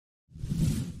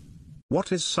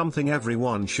What is something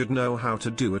everyone should know how to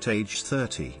do at age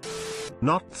 30?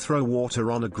 Not throw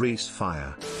water on a grease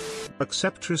fire.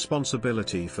 Accept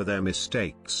responsibility for their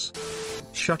mistakes.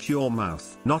 Shut your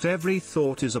mouth. Not every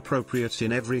thought is appropriate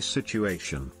in every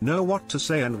situation. Know what to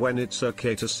say and when it's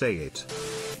okay to say it.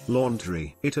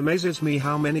 Laundry. It amazes me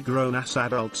how many grown-ass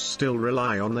adults still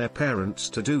rely on their parents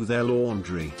to do their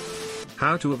laundry.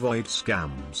 How to avoid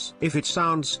scams. If it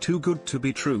sounds too good to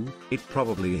be true, it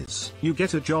probably is. You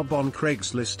get a job on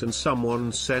Craigslist and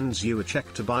someone sends you a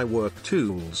check to buy work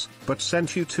tools, but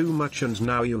sent you too much and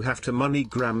now you have to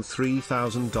MoneyGram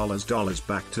 $3,000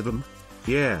 back to them?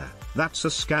 Yeah, that's a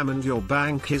scam and your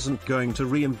bank isn't going to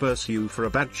reimburse you for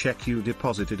a bad check you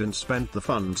deposited and spent the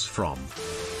funds from.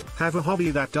 Have a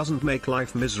hobby that doesn't make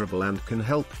life miserable and can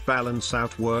help balance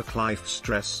out work-life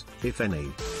stress, if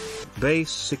any.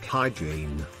 Basic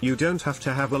hygiene. You don't have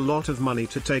to have a lot of money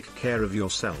to take care of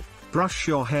yourself. Brush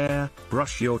your hair,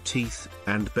 brush your teeth,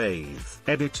 and bathe.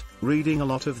 Edit, reading a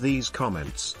lot of these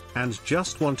comments, and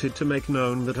just wanted to make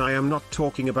known that I am not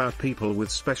talking about people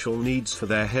with special needs for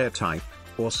their hair type,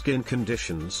 or skin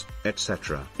conditions,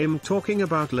 etc. I'm talking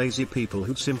about lazy people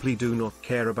who simply do not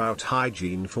care about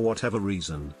hygiene for whatever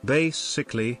reason.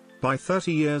 Basically, by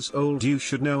 30 years old you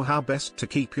should know how best to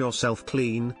keep yourself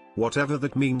clean, whatever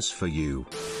that means for you.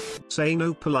 Say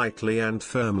no politely and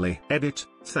firmly. Edit,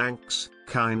 thanks,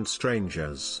 kind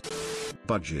strangers.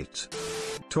 Budget.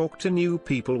 Talk to new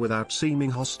people without seeming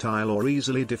hostile or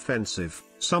easily defensive.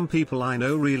 Some people I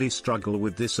know really struggle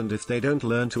with this, and if they don't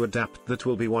learn to adapt, that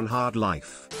will be one hard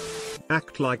life.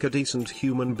 Act like a decent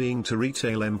human being to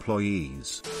retail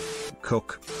employees.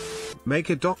 Cook. Make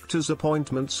a doctor's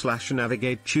appointment /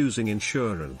 navigate choosing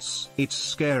insurance. It's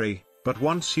scary, but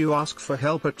once you ask for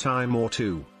help a time or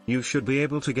two, you should be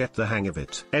able to get the hang of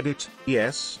it. Edit,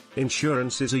 yes,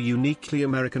 insurance is a uniquely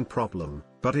American problem,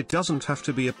 but it doesn't have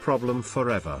to be a problem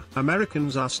forever.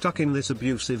 Americans are stuck in this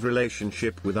abusive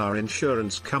relationship with our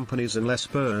insurance companies unless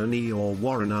Bernie or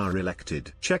Warren are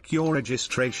elected. Check your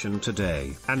registration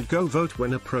today and go vote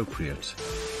when appropriate.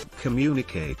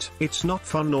 Communicate. It's not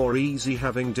fun or easy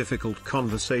having difficult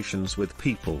conversations with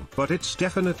people, but it's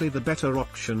definitely the better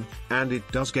option, and it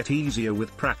does get easier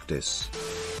with practice.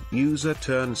 User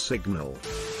turn signal.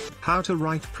 How to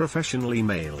write professional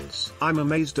emails. I'm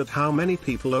amazed at how many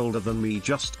people older than me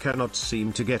just cannot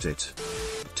seem to get it.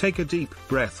 Take a deep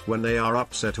breath when they are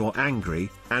upset or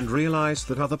angry, and realize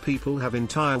that other people have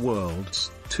entire worlds,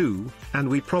 too, and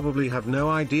we probably have no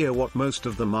idea what most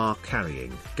of them are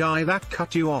carrying. Guy that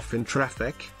cut you off in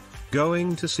traffic?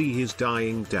 Going to see his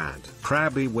dying dad.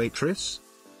 Crabby waitress?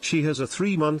 She has a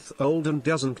 3-month-old and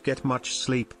doesn't get much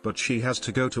sleep, but she has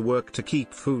to go to work to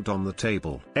keep food on the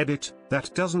table. Edit,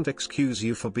 that doesn't excuse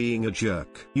you for being a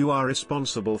jerk. You are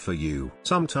responsible for you.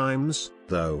 Sometimes,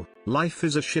 though, life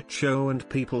is a shit show and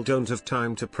people don't have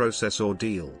time to process or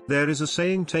deal. There is a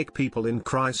saying, take people in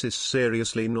crisis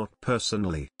seriously, not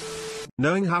personally.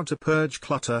 Knowing how to purge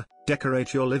clutter,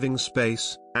 decorate your living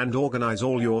space, and organize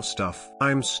all your stuff.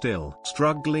 I'm still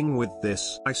struggling with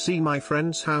this. I see my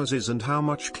friends' houses and how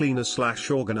much cleaner /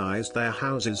 organized their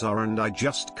houses are, and I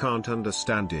just can't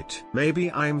understand it.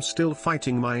 Maybe I'm still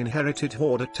fighting my inherited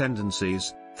hoarder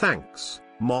tendencies, thanks,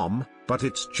 Mom, but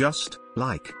it's just,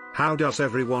 like, how does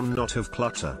everyone not have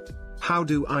clutter? How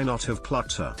do I not have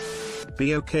clutter?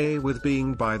 Be okay with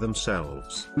being by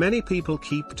themselves. Many people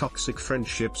keep toxic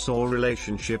friendships or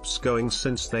relationships going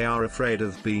since they are afraid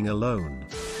of being alone.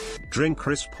 Drink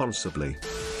responsibly.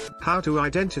 How to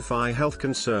identify health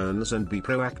concerns and be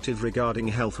proactive regarding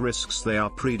health risks they are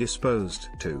predisposed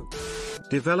to.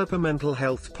 Develop a mental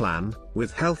health plan,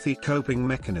 with healthy coping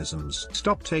mechanisms.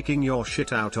 Stop taking your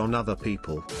shit out on other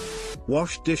people.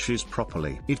 Wash dishes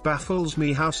properly. It baffles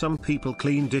me how some people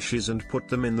clean dishes and put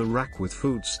them in the rack with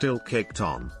food still caked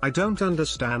on. I don't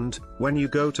understand. When you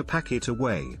go to pack it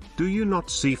away, do you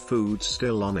not see food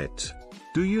still on it?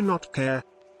 Do you not care?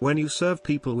 When you serve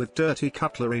people with dirty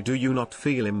cutlery, do you not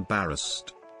feel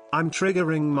embarrassed? I'm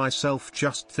triggering myself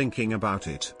just thinking about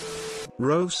it.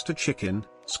 Roast a chicken,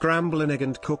 scramble an egg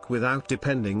and cook without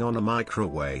depending on a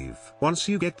microwave. Once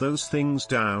you get those things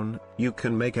down, you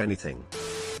can make anything.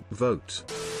 Vote.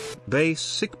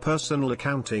 Basic personal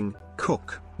accounting.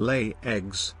 Cook, lay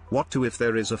eggs. What do if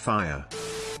there is a fire?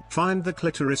 Find the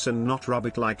clitoris and not rub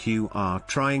it like you are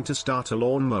trying to start a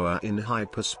lawnmower in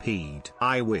hyperspeed.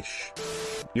 I wish.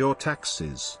 Your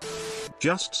taxes.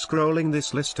 Just scrolling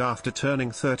this list after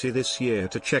turning 30 this year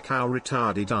to check how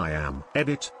retarded I am.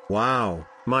 Edit. Wow,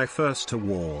 my first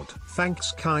award.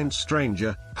 Thanks, kind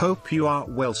stranger. Hope you are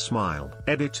well. Smile.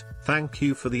 Edit. Thank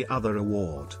you for the other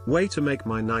award. Way to make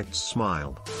my night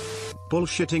smile.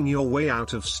 Bullshitting your way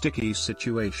out of sticky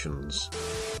situations.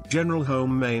 General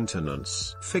home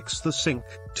maintenance. Fix the sink,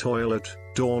 toilet,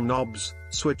 doorknobs,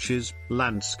 switches,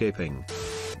 landscaping.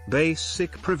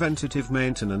 Basic preventative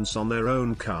maintenance on their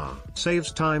own car.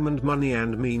 Saves time and money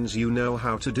and means you know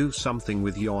how to do something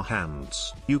with your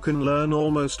hands. You can learn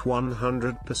almost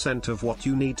 100% of what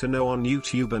you need to know on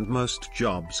YouTube, and most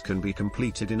jobs can be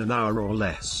completed in an hour or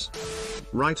less.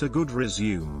 Write a good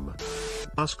resume.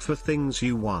 Ask for things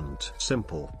you want.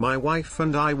 Simple. My wife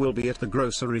and I will be at the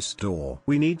grocery store.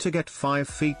 We need to get 5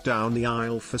 feet down the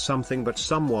aisle for something, but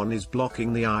someone is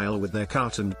blocking the aisle with their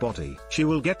cart and body. She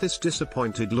will get this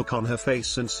disappointed look on her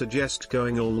face and suggest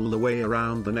going all the way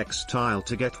around the next aisle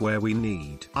to get where we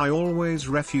need. I always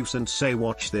refuse and say,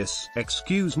 watch this.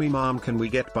 Excuse me mom, can we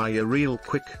get by you real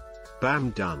quick?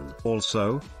 Bam, done.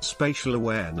 Also, spatial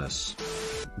awareness.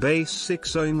 Basic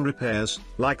sewing repairs,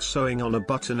 like sewing on a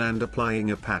button and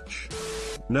applying a patch.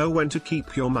 Know when to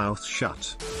keep your mouth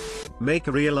shut. Make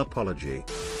a real apology.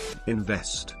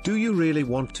 Invest. Do you really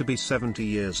want to be 70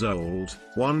 years old,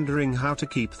 wondering how to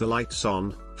keep the lights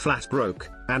on, flat broke,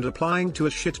 and applying to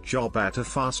a shit job at a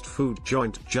fast food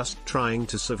joint just trying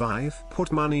to survive?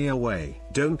 Put money away.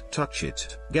 Don't touch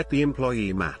it. Get the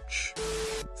employee match.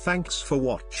 Thanks for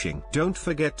watching. Don't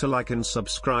forget to like and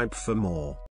subscribe for more.